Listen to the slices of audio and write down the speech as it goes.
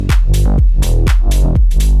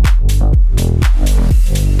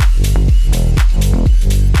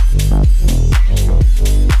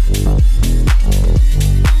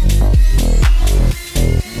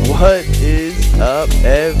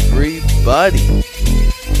everybody.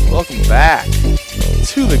 Welcome back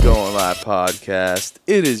to the Going Live podcast.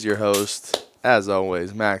 It is your host, as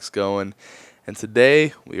always, Max Going. And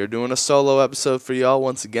today we are doing a solo episode for y'all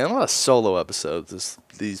once again. A lot of solo episodes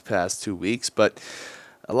these past 2 weeks, but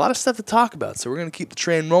a lot of stuff to talk about. So we're going to keep the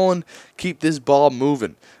train rolling, keep this ball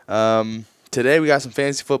moving. Today we got some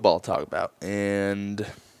fantasy football to talk about. And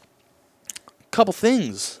couple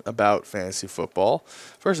things about fantasy football.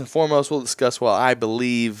 First and foremost, we'll discuss why I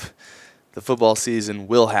believe the football season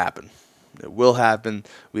will happen. It will happen.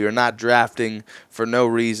 We are not drafting for no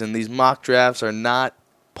reason. These mock drafts are not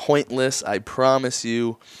pointless, I promise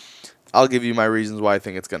you. I'll give you my reasons why I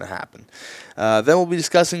think it's going to happen. Then we'll be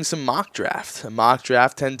discussing some mock draft. A mock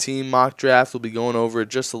draft, 10-team mock draft. We'll be going over it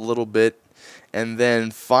just a little bit. And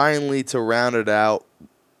then finally, to round it out,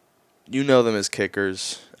 you know them as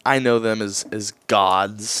kickers. I know them as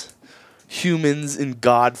gods, humans in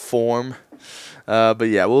god form. But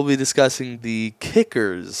yeah, we'll be discussing the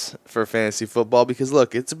kickers for fantasy football because,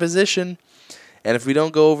 look, it's a position, and if we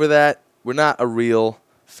don't go over that, we're not a real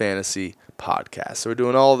fantasy podcast. So we're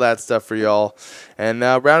doing all of that stuff for y'all, and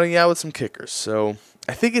rounding out with some kickers. So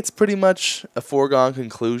I think it's pretty much a foregone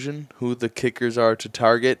conclusion who the kickers are to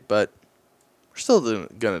target, but we're still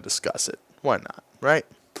going to discuss it. Why not, right?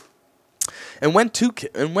 And when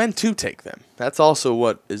to take them. That's also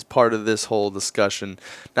what is part of this whole discussion.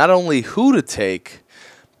 Not only who to take,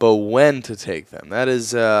 but when to take them. That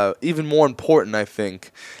is even more important, I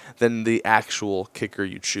think, than the actual kicker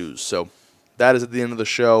you choose. So that is at the end of the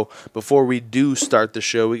show. Before we do start the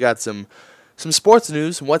show, we got some sports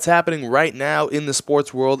news. What's happening right now in the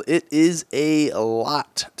sports world. It is a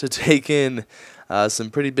lot to take in.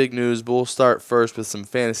 Some pretty big news. But we'll start first with some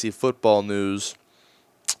fantasy football news.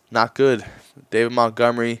 Not good. David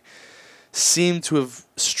Montgomery seemed to have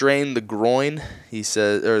strained the groin. He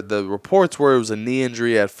said, or the reports were it was a knee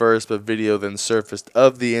injury at first, but video then surfaced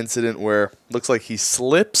of the incident where it looks like he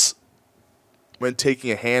slips when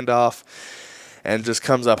taking a handoff and just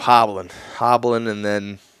comes up hobbling, and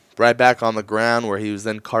then right back on the ground where he was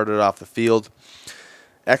then carted off the field.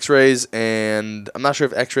 X-rays, and I'm not sure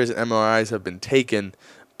if X-rays and MRIs have been taken,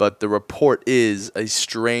 but the report is a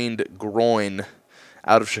strained groin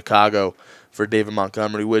out of Chicago for David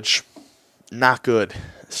Montgomery, which not good.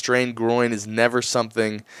 Strained groin is never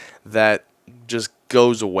something that just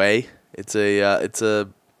goes away. It's a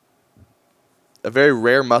very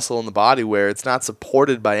rare muscle in the body where it's not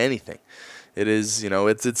supported by anything. It is,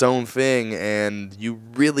 it's its own thing, and you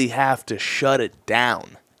really have to shut it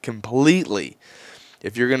down completely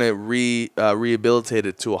if you're going to rehabilitate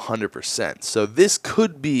it to 100%. So this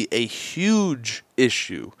could be a huge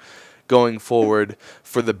issue going forward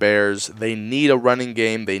for the Bears. They need a running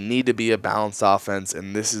game. They need to be a balanced offense,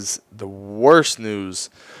 and this is the worst news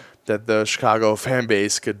that the Chicago fan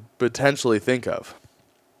base could potentially think of.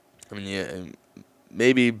 I mean,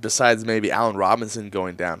 maybe besides Allen Robinson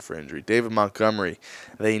going down for injury, David Montgomery,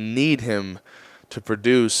 they need him to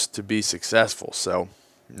produce to be successful. So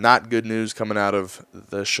not good news coming out of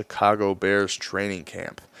the Chicago Bears training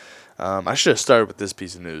camp. I should have started with this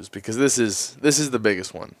piece of news because this is the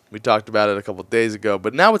biggest one. We talked about it a couple of days ago,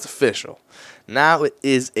 but now it's official. Now it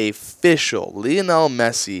is official. Lionel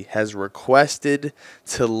Messi has requested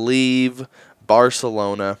to leave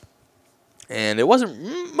Barcelona, and it wasn't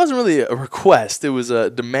really a request. It was a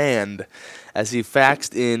demand as he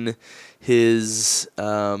faxed in his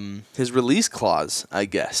release clause, I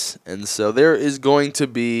guess. And so there is going to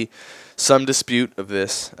be some dispute of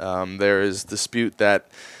this. There is dispute that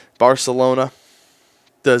Barcelona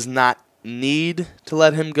does not need to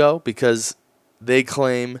let him go because they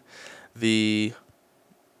claim the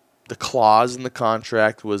clause in the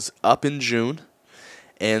contract was up in June,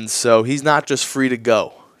 and so he's not just free to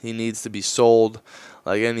go. He needs to be sold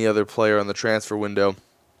like any other player on the transfer window.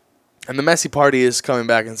 And the Messi party is coming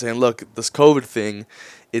back and saying, look, this COVID thing,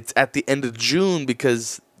 it's at the end of June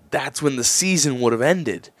because that's when the season would have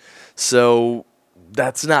ended. So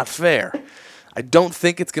that's not fair. I don't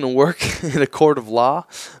think it's going to work in a court of law,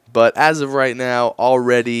 but as of right now,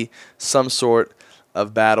 already some sort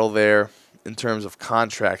of battle there in terms of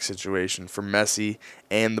contract situation for Messi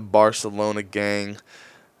and the Barcelona gang.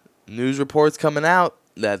 News reports coming out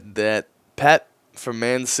that Pep from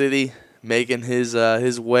Man City making his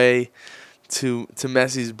way to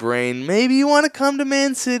Messi's brain. Maybe you want to come to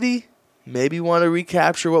Man City. Maybe you want to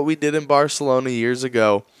recapture what we did in Barcelona years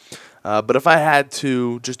ago. But if I had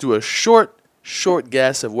to just do a short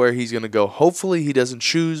guess of where he's going to go. Hopefully he doesn't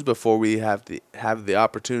choose before we have the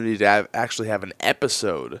opportunity to actually have an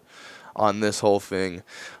episode on this whole thing.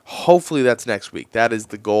 Hopefully that's next week. That is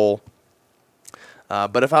the goal.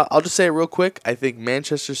 But if I'll just say it real quick, I think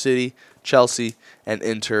Manchester City, Chelsea, and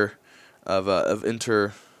Inter of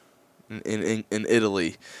Inter in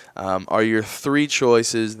Italy are your three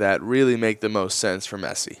choices that really make the most sense for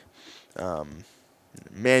Messi.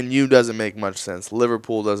 Man U doesn't make much sense.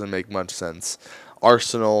 Liverpool doesn't make much sense.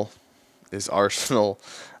 Arsenal is Arsenal.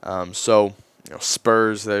 So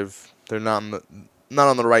Spurs, they're not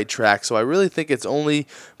on the right track. So I really think it's only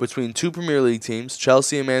between two Premier League teams,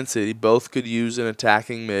 Chelsea and Man City. Both could use an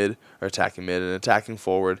attacking mid and attacking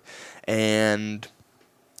forward, and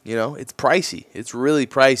it's pricey. It's really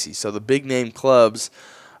pricey. So the big name clubs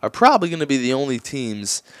are probably going to be the only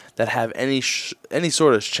teams that have any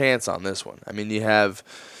sort of chance on this one. I mean, you have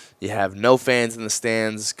no fans in the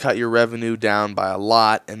stands, cut your revenue down by a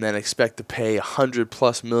lot, and then expect to pay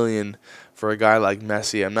 $100+ million for a guy like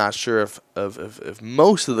Messi. I'm not sure if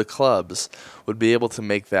most of the clubs would be able to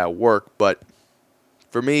make that work, but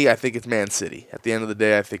for me, I think it's Man City. At the end of the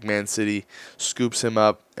day, I think Man City scoops him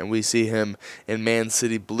up, and we see him in Man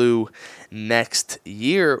City blue next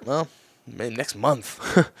year. Well, maybe next month.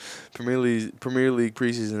 Premier League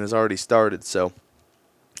preseason has already started, so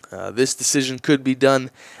this decision could be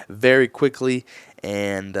done very quickly,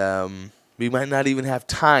 and we might not even have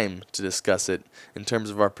time to discuss it in terms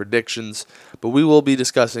of our predictions, but we will be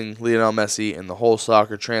discussing Lionel Messi and the whole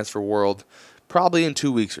soccer transfer world probably in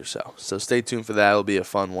 2 weeks or so. So stay tuned for that. It'll be a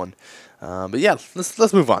fun one. But yeah,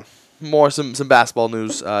 let's move on. Some basketball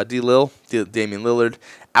news. Damian Lillard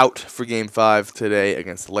out for Game 5 today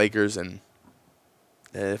against the Lakers, and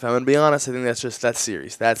if I'm going to be honest, I think that's the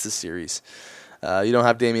series. You don't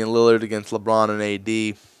have Damian Lillard against LeBron and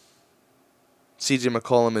AD. CJ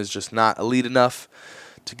McCollum is just not elite enough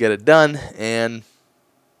to get it done, and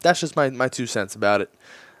that's just my 2 cents about it.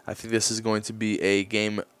 I think this is going to be a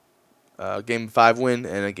Game 5 win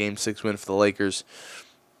and a Game 6 win for the Lakers.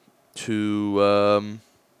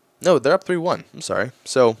 No, they're up 3-1. I'm sorry.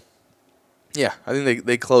 So, yeah, I think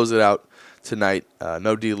they close it out tonight.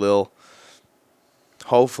 No D-Lil.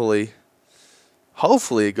 Hopefully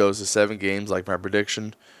it goes to 7 games like my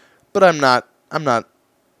prediction, but I'm not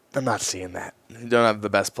seeing that. You don't have the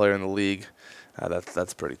best player in the league.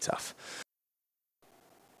 That's pretty tough.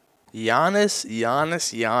 Giannis.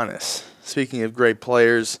 Speaking of great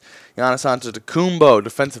players, Giannis Antetokounmpo,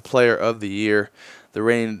 Defensive Player of the Year. The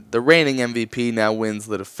reigning MVP now wins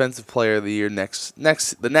the Defensive Player of the Year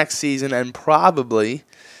the next season, and probably,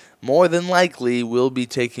 more than likely, will be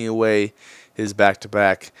taking away his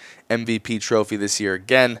back-to-back MVP trophy this year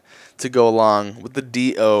again to go along with the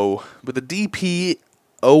DPOY.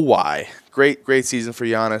 Great season for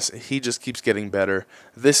Giannis. He just keeps getting better.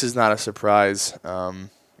 This is not a surprise.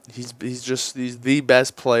 He's the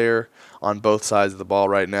best player on both sides of the ball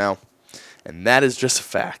right now, and that is just a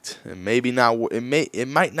fact. It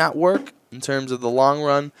might not work in terms of the long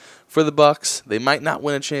run for the Bucks. They might not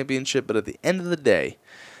win a championship, but at the end of the day,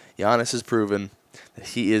 Giannis has proven that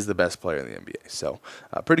he is the best player in the NBA. So,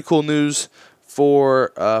 pretty cool news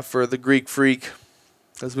for the Greek Freak.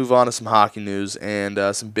 Let's move on to some hockey news, and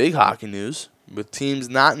some big hockey news with teams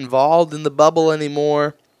not involved in the bubble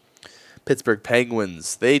anymore. Pittsburgh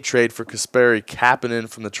Penguins, they trade for Kasperi Kapanen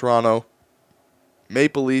from the Toronto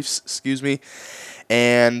Maple Leafs,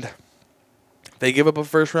 and they give up a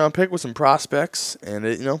first-round pick with some prospects, and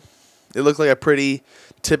it looked like a pretty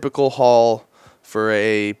typical haul for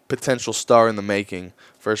a potential star in the making.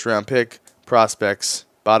 First-round pick, prospects,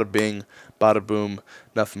 bada bing, bada boom,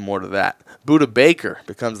 nothing more to that. Buda Baker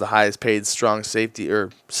becomes the highest-paid strong safety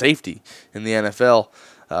in the NFL.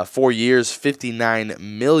 4 years, $59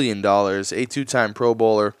 million, a two-time Pro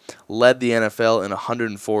Bowler, led the NFL in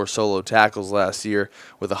 104 solo tackles last year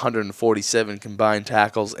with 147 combined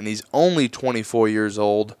tackles, and he's only 24 years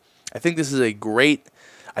old. I think this is I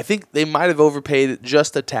think they might have overpaid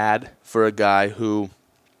just a tad for a guy who,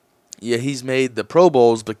 yeah, he's made the Pro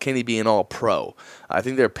Bowls, but can he be an all-pro? I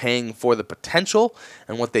think they're paying for the potential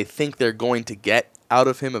and what they think they're going to get out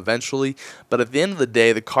of him eventually. But at the end of the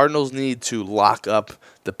day, the Cardinals need to lock up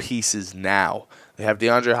the pieces now. They have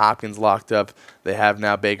DeAndre Hopkins locked up. They have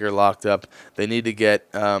now Baker locked up. They need to get,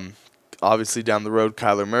 obviously down the road,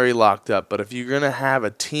 Kyler Murray locked up. But if you're going to have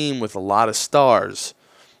a team with a lot of stars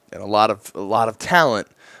and a lot of talent,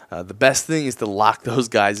 the best thing is to lock those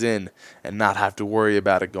guys in and not have to worry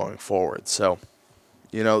about it going forward. So,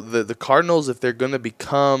 the Cardinals, if they're going to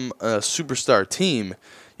become a superstar team,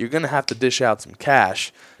 you're going to have to dish out some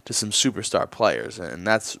cash to some superstar players, and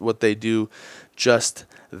that's what they do just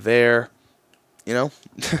there. You're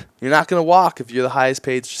not going to walk if you're the highest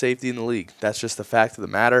paid safety in the league. That's just the fact of the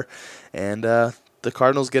matter, and the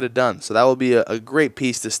Cardinals get it done. So that will be a great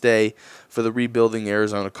piece to stay for the rebuilding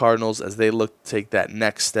Arizona Cardinals as they look to take that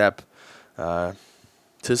next step to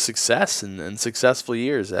success and successful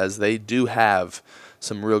years, as they do have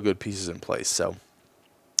some real good pieces in place. So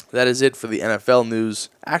that is it for the NFL news.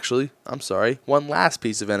 Actually, I'm sorry, one last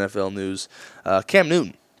piece of NFL news. Cam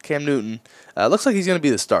Newton. Cam Newton looks like he's going to be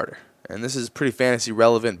the starter. And this is pretty fantasy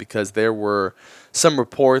relevant because there were some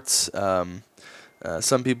reports,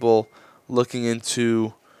 some people looking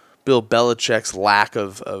into Bill Belichick's lack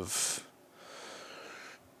of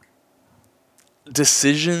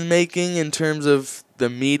decision-making in terms of the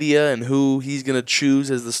media and who he's going to choose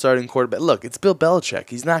as the starting quarterback. Look, it's Bill Belichick.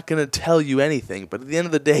 He's not going to tell you anything. But at the end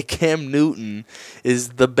of the day, Cam Newton is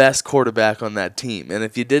the best quarterback on that team. And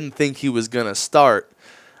if you didn't think he was going to start,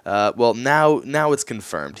 well, now it's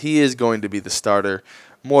confirmed. He is going to be the starter,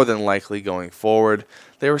 more than likely going forward.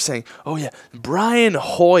 They were saying, oh yeah, Brian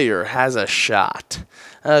Hoyer has a shot.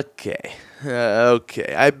 Okay,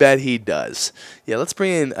 I bet he does. Yeah, let's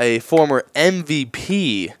bring in a former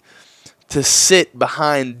MVP to sit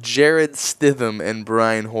behind Jared Stidham and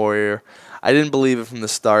Brian Hoyer. I didn't believe it from the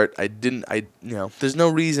start. There's no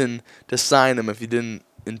reason to sign him if you didn't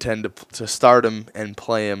intend to start him and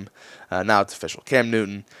play him. Now it's official. Cam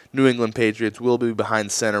Newton, New England Patriots, will be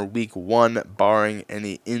behind center week 1, barring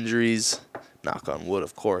any injuries. Knock on wood,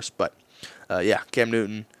 of course. But, Cam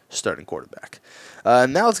Newton, starting quarterback.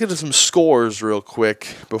 Now let's get to some scores real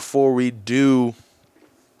quick before we do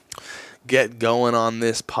get going on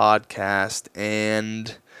this podcast.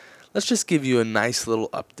 And let's just give you a nice little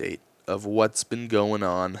update of what's been going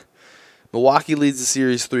on. Milwaukee leads the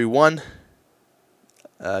series 3-1.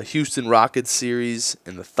 Houston Rockets series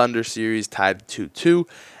and the Thunder series tied 2-2.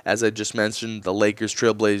 As I just mentioned, the Lakers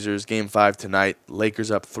Trailblazers Game 5 tonight.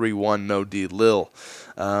 Lakers up 3-1, no D. Lil.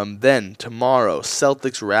 Then tomorrow,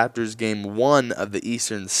 Celtics Raptors Game 1 of the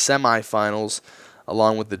Eastern semifinals,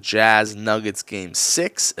 along with the Jazz Nuggets Game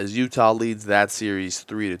 6, as Utah leads that series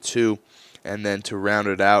 3-2. And then to round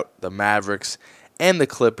it out, the Mavericks and the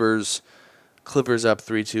Clippers. Clippers up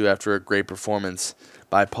 3-2 after a great performance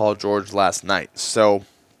by Paul George last night. So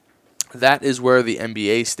that is where the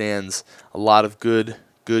NBA stands. A lot of good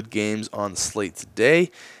games on the slate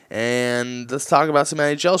today. And let's talk about some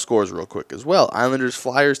NHL scores real quick as well. Islanders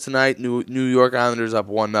Flyers tonight. New York Islanders up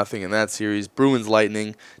 1-0 in that series. Bruins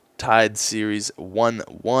Lightning tied series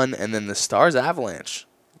 1-1. And then the Stars Avalanche.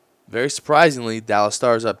 Very surprisingly, Dallas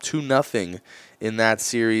Stars up 2-0 in that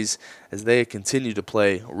series as they continue to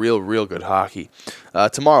play real good hockey.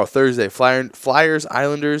 Tomorrow, Thursday, Flyers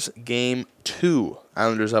Islanders Game 2.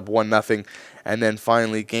 Islanders up 1-0. And then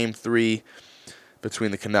finally, Game 3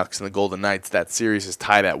 between the Canucks and the Golden Knights. That series is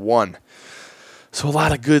tied at 1. So a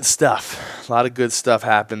lot of good stuff. A lot of good stuff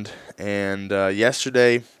happened. And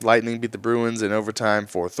yesterday, Lightning beat the Bruins in overtime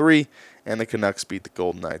 4-3. And the Canucks beat the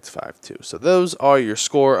Golden Knights 5-2. So those are your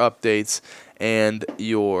score updates and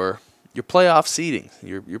your playoff seeding,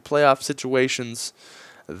 your playoff situations.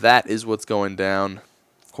 That is what's going down.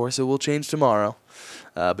 Of course, it will change tomorrow.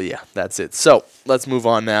 But yeah, that's it. So let's move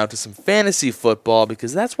on now to some fantasy football,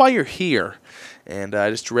 because that's why you're here. And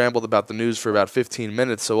I just rambled about the news for about 15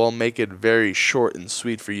 minutes, so I'll make it very short and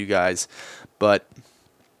sweet for you guys. But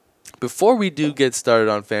before we do get started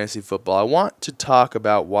on fantasy football, I want to talk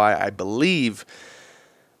about why I believe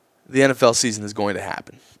the NFL season is going to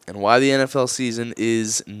happen, and why the NFL season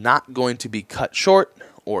is not going to be cut short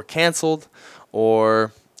or canceled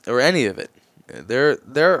or any of it. There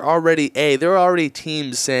are already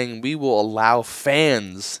teams saying we will allow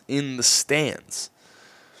fans in the stands.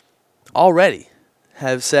 Already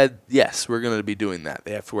have said, yes, we're going to be doing that.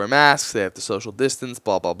 They have to wear masks, they have to social distance,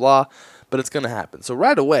 blah, blah, blah. But it's going to happen. So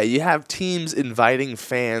right away, you have teams inviting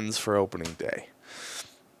fans for opening day.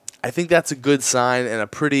 I think that's a good sign and a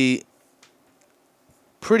pretty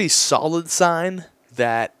solid sign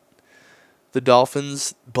that the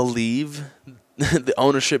Dolphins believe, the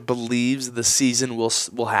ownership believes the season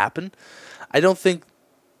will happen. I don't think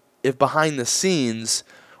if behind the scenes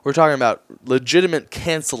we're talking about legitimate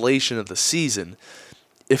cancellation of the season,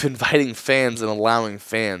 if inviting fans and allowing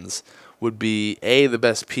fans would be A, the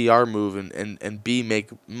best PR move, and B, make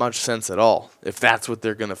much sense at all, if that's what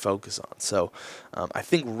they're going to focus on. So I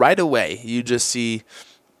think right away you just see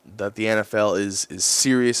that the NFL is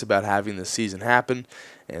serious about having the season happen,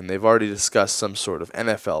 and they've already discussed some sort of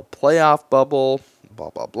NFL playoff bubble,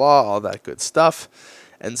 blah, blah, blah, all that good stuff.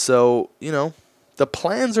 And so, the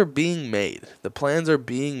plans are being made.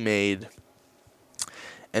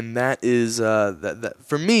 And that is, that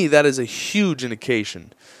for me, that is a huge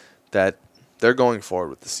indication that they're going forward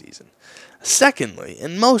with the season. Secondly,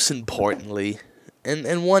 and most importantly,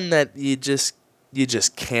 and one that you just you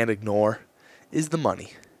just can't ignore is the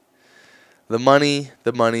money. The money,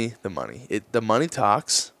 the money, the money. The money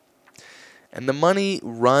talks, and the money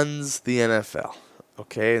runs the NFL.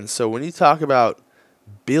 Okay, and so when you talk about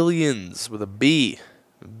billions with a B,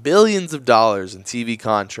 billions of dollars in TV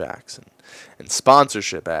contracts and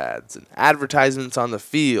sponsorship ads and advertisements on the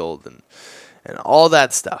field and all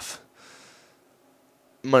that stuff,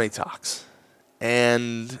 money talks.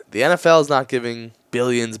 And the NFL is not giving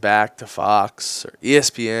billions back to Fox or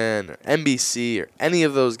ESPN or NBC or any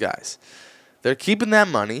of those guys. They're keeping that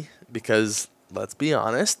money because, let's be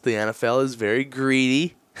honest, the NFL is very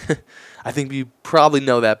greedy. I think you probably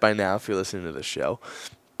know that by now if you're listening to this show.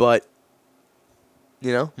 But,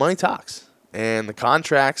 money talks. And the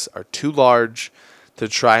contracts are too large to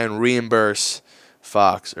try and reimburse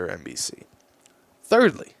Fox or NBC.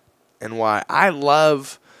 Thirdly, and why I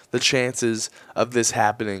love the chances of this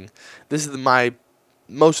happening, this is my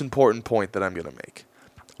most important point that I'm going to make.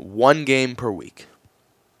 1 game per week.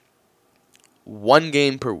 1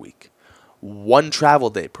 game per week. 1 travel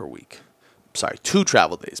day per week. 2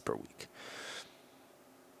 travel days per week.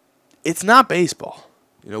 It's not baseball.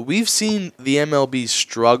 We've seen the MLB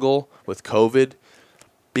struggle with COVID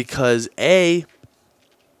because, A,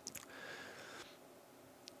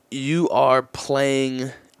 you are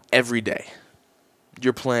playing every day.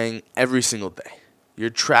 You're playing every single day. You're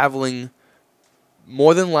traveling,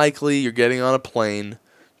 more than likely, you're getting on a plane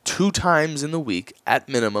 2 times in the week at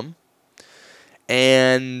minimum.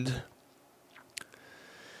 And,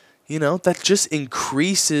 that just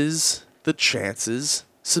increases the chances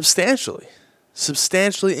substantially.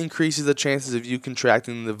 Substantially increases the chances of you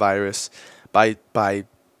contracting the virus by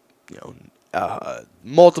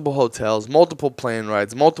multiple hotels, multiple plane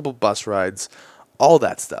rides, multiple bus rides, all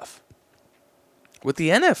that stuff. With the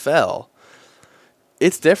NFL,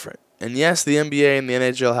 it's different. And yes, the NBA and the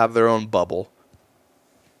NHL have their own bubble.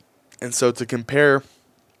 And so to compare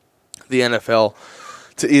the NFL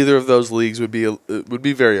to either of those leagues would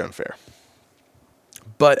be very unfair.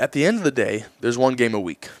 But at the end of the day, there's 1 game a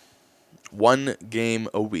week. 1 game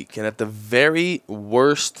a week. And at the very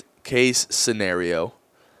worst case scenario,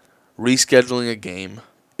 rescheduling a game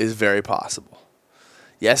is very possible.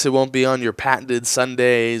 Yes, it won't be on your patented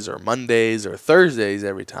Sundays or Mondays or Thursdays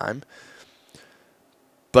every time.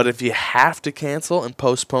 But if you have to cancel and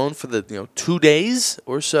postpone for the 2 days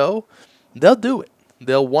or so, they'll do it.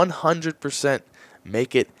 They'll 100%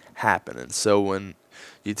 make it happen. And so when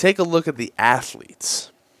you take a look at the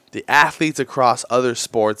athletes across other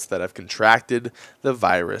sports that have contracted the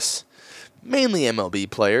virus, mainly MLB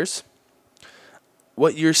players,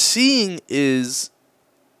 what you're seeing is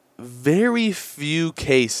very few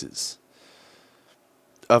cases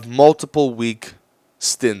of multiple week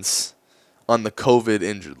stints on the COVID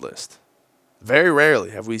injured list. Very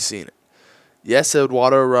rarely have we seen it. Yes,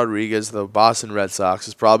 Eduardo Rodriguez, the Boston Red Sox,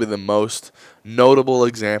 is probably the most notable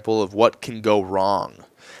example of what can go wrong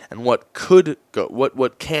and what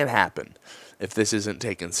can happen if this isn't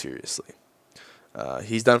taken seriously.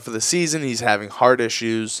 He's done for the season. He's having heart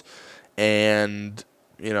issues, and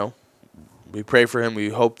we pray for him. We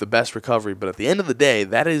hope the best recovery. But at the end of the day,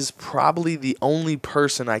 that is probably the only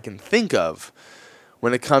person I can think of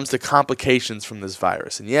when it comes to complications from this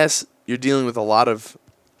virus. And yes, you're dealing with a lot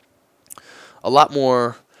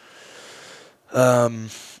more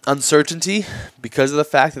uncertainty because of the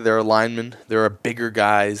fact that there are linemen, there are bigger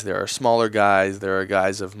guys, there are smaller guys, there are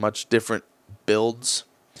guys of much different builds,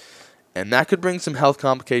 and that could bring some health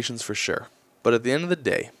complications for sure. But at the end of the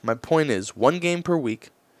day, my point is 1 game per week,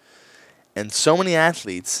 and so many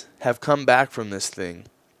athletes have come back from this thing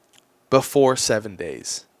before 7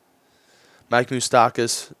 days. Mike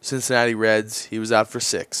Moustakas, Cincinnati Reds, he was out for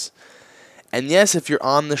 6. And yes, if you're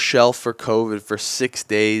on the shelf for COVID for 6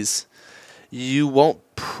 days, you won't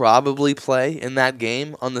probably play in that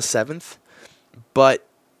game on the 7th, but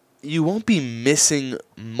you won't be missing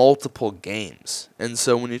multiple games. And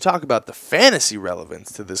so when you talk about the fantasy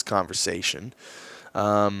relevance to this conversation,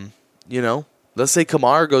 let's say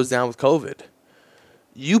Kamara goes down with COVID.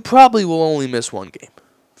 You probably will only miss 1 game.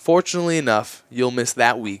 Fortunately enough, you'll miss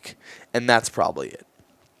that week, and that's probably it.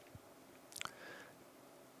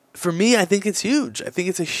 For me, I think it's huge. I think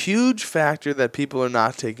it's a huge factor that people are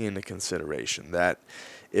not taking into consideration. That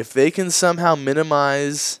if they can somehow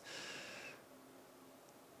minimize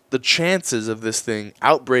the chances of this thing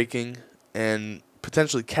outbreaking and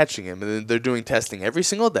potentially catching him, and they're doing testing every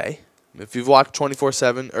single day. If you've watched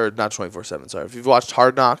 24/7, or not 24/7, sorry. If you've watched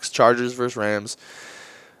Hard Knocks, Chargers versus Rams,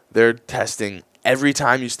 they're testing every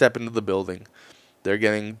time you step into the building. They're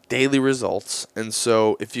getting daily results. And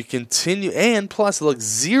so if you continue, and plus, look,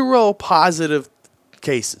 0 positive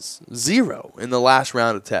cases. 0 in the last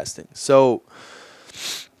round of testing. So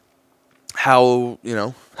how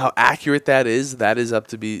accurate that is up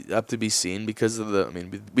to be seen, because of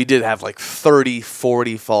we did have like 30,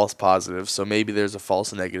 40 false positives, so maybe there's a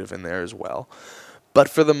false negative in there as well. But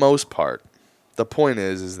for the most part, the point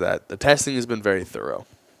is that the testing has been very thorough.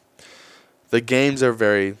 The games are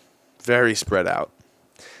very, very spread out.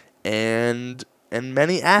 And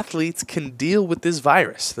many athletes can deal with this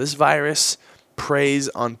virus. This virus preys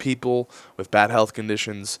on people with bad health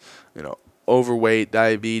conditions, overweight,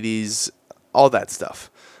 diabetes, all that stuff.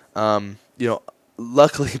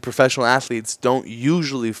 Luckily, professional athletes don't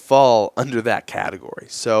usually fall under that category.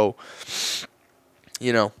 So,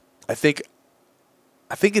 I think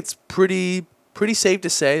it's pretty safe to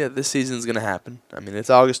say that this season is going to happen. It's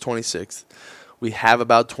August 26th. We have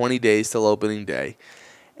about 20 days till opening day,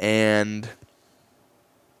 and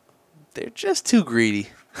they're just too greedy.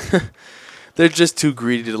 They're just too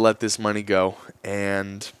greedy to let this money go,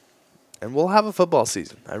 and we'll have a football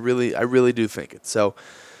season. I really do think it. So,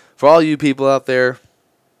 for all you people out there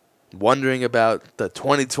wondering about the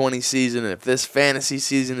 2020 season and if this fantasy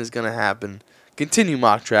season is going to happen, continue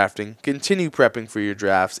mock drafting. Continue prepping for your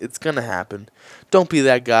drafts. It's going to happen. Don't be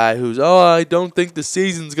that guy who's, I don't think the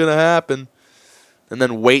season's going to happen, and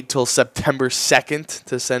then wait till September 2nd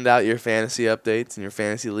to send out your fantasy updates in your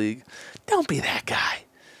fantasy league. Don't be that guy.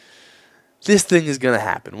 This thing is going to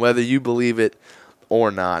happen, whether you believe it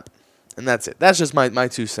or not. And that's it. That's just my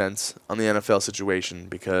 2 cents on the NFL situation,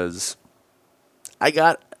 because I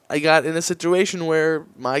got in a situation where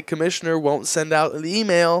my commissioner won't send out an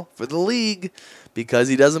email for the league because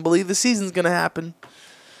he doesn't believe the season's going to happen.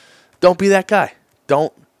 Don't be that guy.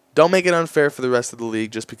 Don't make it unfair for the rest of the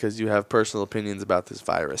league just because you have personal opinions about this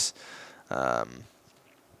virus.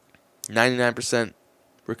 99%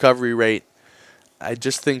 recovery rate. I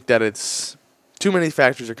just think that it's too many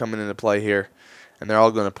factors are coming into play here, and they're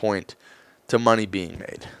all going to point to money being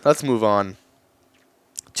made. Let's move on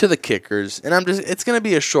to the kickers, and it's going to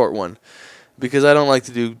be a short one because I don't like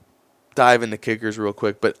to dive into kickers real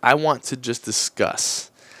quick, but I want to just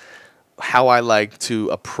discuss how I like to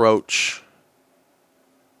approach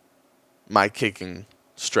my kicking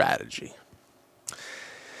strategy.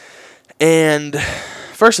 And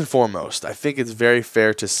first and foremost, I think it's very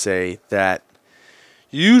fair to say that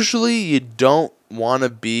usually you don't want to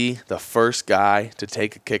be the first guy to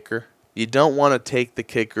take a kicker. You don't want to take the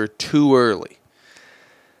kicker too early.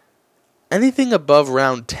 Anything above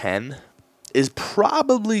round 10 is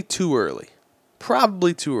probably too early.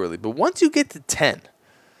 But once you get to 10,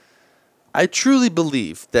 I truly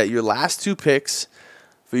believe that your last 2 picks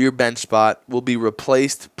for your bench spot will be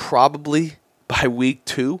replaced probably by week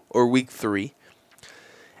 2 or week 3.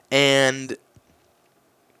 And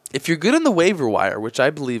if you're good in the waiver wire, which I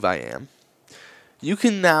believe I am, you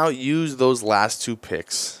can now use those last 2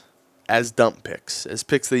 picks as dump picks, as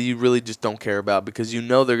picks that you really just don't care about because you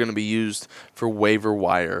know they're going to be used for waiver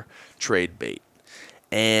wire trade bait.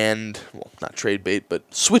 And, well, not trade bait,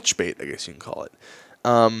 but switch bait, I guess you can call it.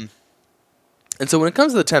 And so when it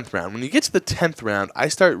comes to the 10th round, when you get to the 10th round, I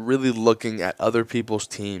start really looking at other people's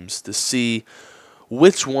teams to see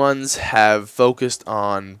which ones have focused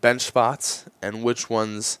on bench spots and which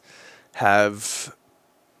ones have,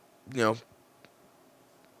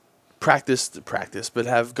 practiced, but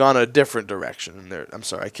have gone a different direction. And I'm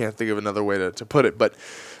sorry, I can't think of another way to put it, but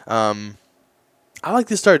I like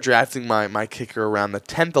to start drafting my kicker around the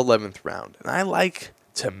 10th, 11th round, and I like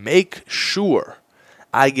to make sure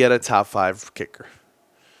I get a top 5 kicker.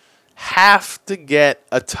 Have to get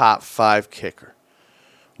a top 5 kicker.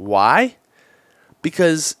 Why?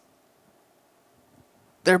 Because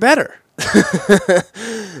they're better.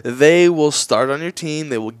 They will start on your team.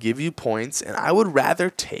 They will give you points. And I would rather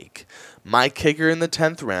take my kicker in the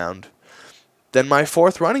 10th round than my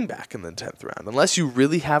 4th running back in the 10th round. Unless you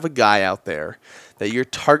really have a guy out there that you're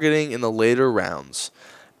targeting in the later rounds,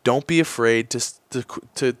 don't be afraid to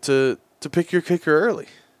pick your kicker early.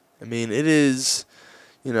 I mean, it is,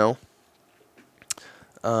 Harrison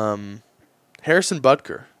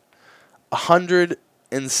Butker,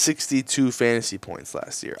 162 fantasy points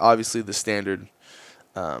last year. Obviously, the standard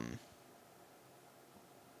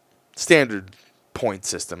point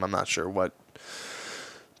system. I'm not sure what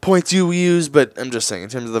points you use, but I'm just saying in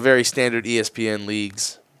terms of the very standard ESPN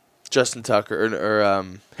leagues, Justin Tucker or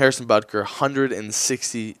Harrison Butker,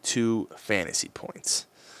 162 fantasy points.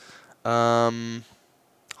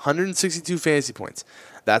 162 fantasy points.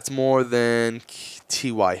 That's more than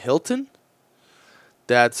T.Y. Hilton.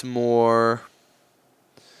 That's more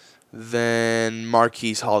than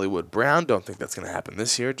Marquise Hollywood Brown. Don't think that's going to happen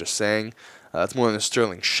this year. Just saying. That's more than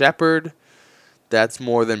Sterling Shepard. That's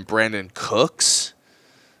more than Brandon Cooks.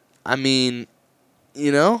 I mean,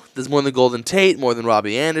 there's more than Golden Tate, more than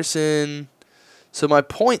Robbie Anderson. So my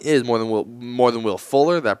point is more than Will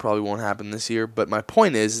Fuller. That probably won't happen this year. But my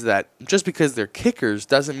point is that just because they're kickers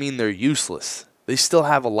doesn't mean they're useless. They still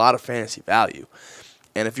have a lot of fantasy value.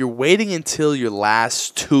 And if you're waiting until your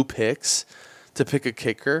last 2 picks to pick a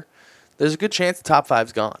kicker, there's a good chance the top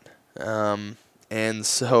 5's gone. And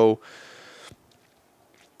so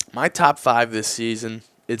my top 5 this season,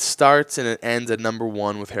 it starts and it ends at number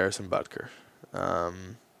 1 with Harrison Butker.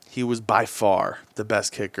 He was by far the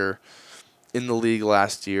best kicker in the league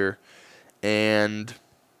last year, and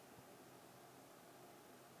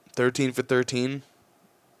 13 for 13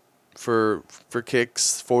 for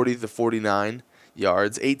kicks, 40 to 49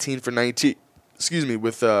 yards, 18 for 19.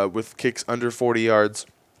 With kicks under 40 yards,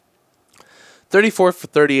 34 for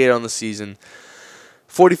 38 on the season,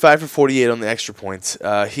 45 for 48 on the extra points.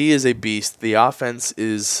 He is a beast. The offense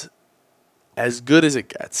is as good as it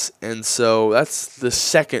gets, and so that's the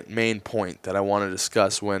second main point that I want to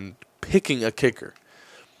discuss when picking a kicker.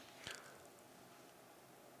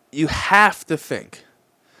 You have to think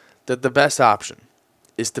that the best option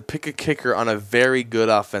is to pick a kicker on a very good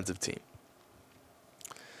offensive team.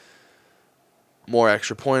 More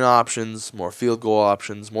extra point options, more field goal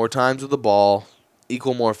options, more times with the ball,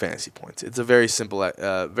 equal more fantasy points. It's a very simple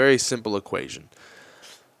equation.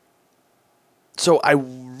 So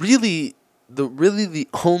the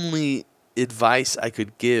only advice I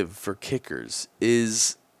could give for kickers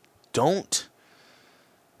is don't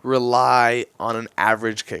rely on an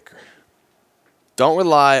average kicker. Don't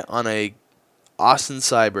rely on a Austin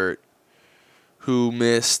Seibert who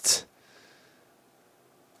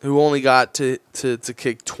only got to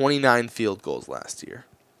kick 29 field goals last year.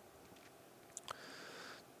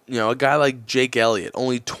 A guy like Jake Elliott,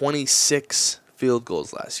 only 26 field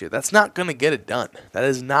goals last year. That's not going to get it done. That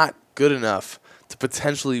is not good enough to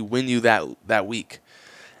potentially win you that week.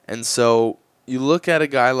 And so you look at a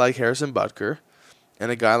guy like Harrison Butker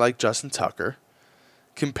and a guy like Justin Tucker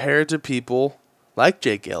compared to people like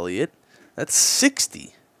Jake Elliott, that's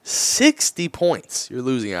 60 points you're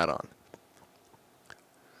losing out on.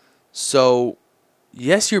 So,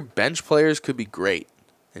 yes, your bench players could be great,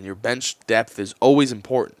 and your bench depth is always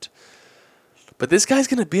important. But this guy's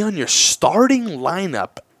going to be on your starting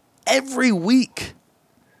lineup every week.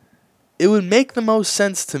 It would make the most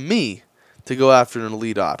sense to me to go after an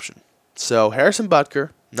elite option. So, Harrison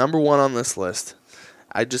Butker, number 1 on this list.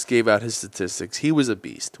 I just gave out his statistics. He was a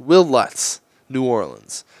beast. Will Lutz, New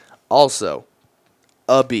Orleans, also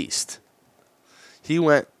a beast. He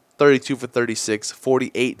went 32 for 36,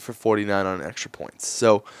 48 for 49 on extra points.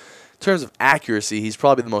 So, in terms of accuracy, he's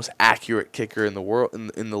probably the most accurate kicker in the world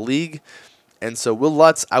in the league. And so, Will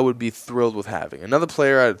Lutz, I would be thrilled with having. Another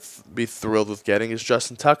player I'd be thrilled with getting is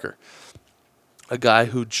Justin Tucker, a guy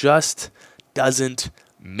who just doesn't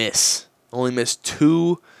miss. Only missed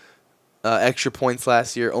 2 extra points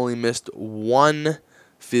last year. Only missed 1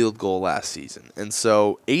 field goal last season. And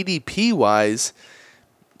so, ADP-wise,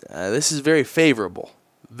 this is very favorable.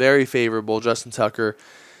 Very favorable. Justin Tucker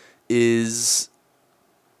is...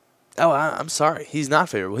 Oh, I'm sorry. He's not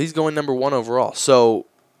favorable. He's going number 1 overall. So,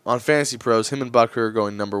 on Fantasy Pros, him and Butker are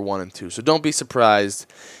going number 1 and 2. So, don't be surprised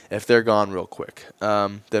if they're gone real quick.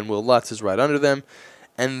 Then Will Lutz is right under them.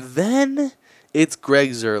 And then it's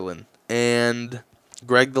Greg Zuerlein. And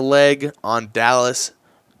Greg the Leg on Dallas.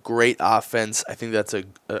 Great offense. I think that's a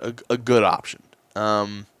good option.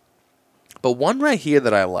 But one right here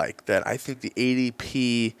that I like, that I think the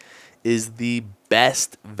ADP is the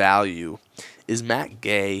best value, is Matt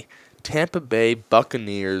Gay, Tampa Bay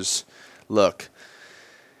Buccaneers. Look,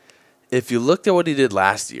 if you looked at what he did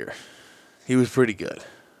last year, he was pretty good.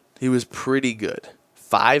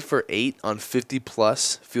 5 for 8 on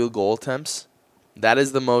 50-plus field goal attempts. That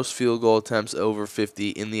is the most field goal attempts over 50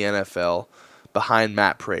 in the NFL, behind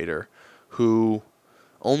Matt Prater, who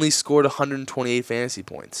only scored 128 fantasy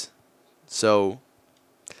points. So,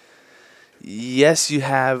 yes, you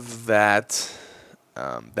have that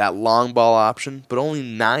long ball option, but only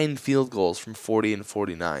 9 field goals from 40 and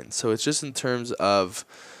 49. So it's just in terms of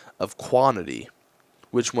quantity,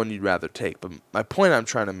 which one you'd rather take. But my point I'm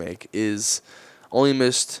trying to make is only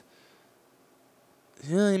missed.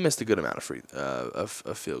 He missed a good amount of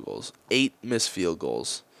field goals. 8 missed field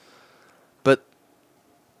goals. But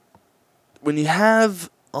when you have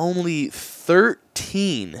only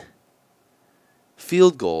 13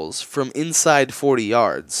 field goals from inside 40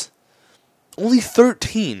 yards, only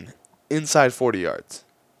 13 inside 40 yards.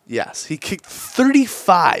 Yes, he kicked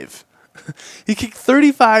 35. He kicked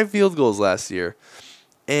 35 field goals last year,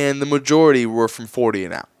 and the majority were from 40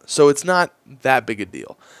 and out. So it's not that big a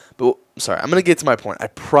deal. But, sorry, I'm going to get to my point. I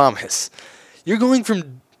promise. You're going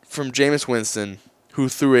from Jameis Winston, who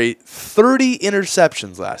threw 30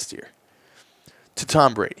 interceptions last year, to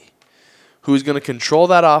Tom Brady, who's going to control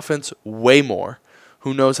that offense way more,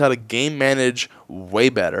 who knows how to game manage way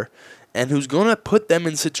better, and who's going to put them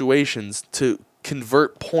in situations to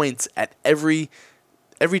convert points at every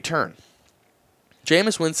turn.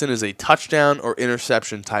 Jameis Winston is a touchdown or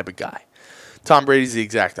interception type of guy. Tom Brady's the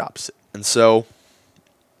exact opposite. And so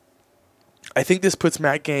I think this puts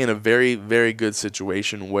Matt Gay in a very, very good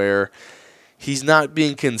situation where he's not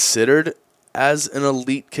being considered as an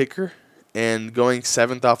elite kicker, and going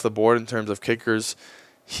 7th off the board in terms of kickers,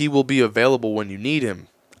 he will be available when you need him.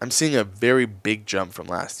 I'm seeing a very big jump from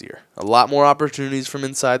last year. A lot more opportunities from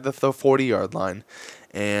inside the 40-yard line,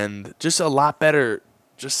 and just a lot better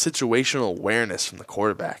just situational awareness from the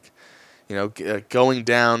quarterback. Going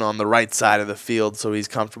down on the right side of the field so he's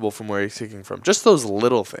comfortable from where he's kicking from. Just those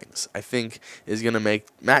little things, I think, is going to make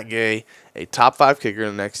Matt Gay a top 5 kicker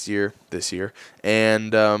this year,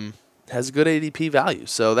 and has a good ADP value.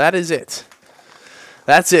 So that is it.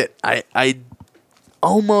 That's it. I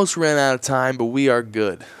almost ran out of time, but we are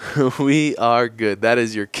good. We are good. That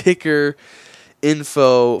is your kicker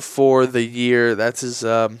info for the year. That's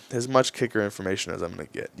as much kicker information as I'm going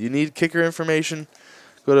to get. You need kicker information?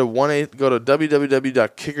 Go to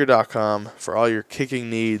www.kicker.com for all your kicking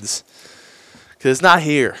needs. Because it's not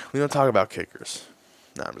here. We don't talk about kickers.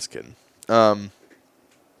 No, I'm just kidding.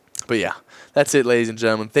 But yeah, that's it, ladies and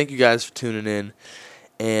gentlemen. Thank you guys for tuning in.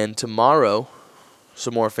 And tomorrow,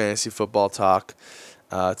 some more fantasy football talk.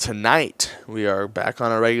 Tonight, we are back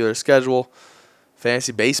on our regular schedule.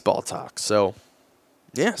 Fantasy baseball talk. So,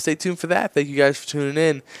 yeah, stay tuned for that. Thank you guys for tuning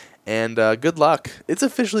in. And good luck. It's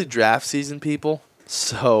officially draft season, people.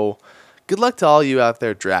 So, good luck to all you out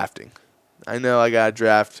there drafting. I know I got a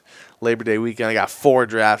draft Labor Day weekend. I got 4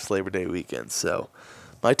 drafts Labor Day weekend. So,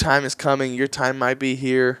 my time is coming. Your time might be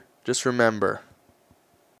here. Just remember,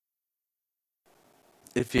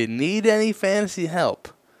 if you need any fantasy help,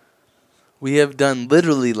 we have done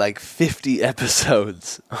literally like 50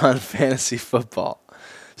 episodes on fantasy football.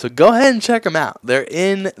 So, go ahead and check them out. They're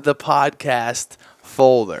in the podcast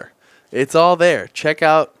folder. It's all there. Check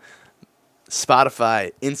out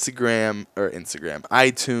Spotify, Instagram,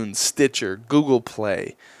 iTunes, Stitcher, Google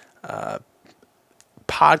Play,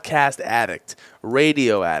 Podcast Addict,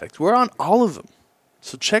 Radio Addict. We're on all of them.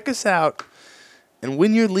 So check us out and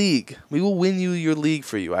win your league. We will win you your league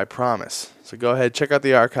for you, I promise. So go ahead, check out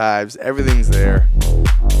the archives. Everything's there.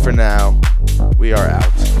 For now, we are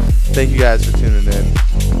out. Thank you guys for tuning in,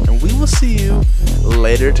 and we will see you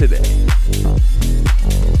later today.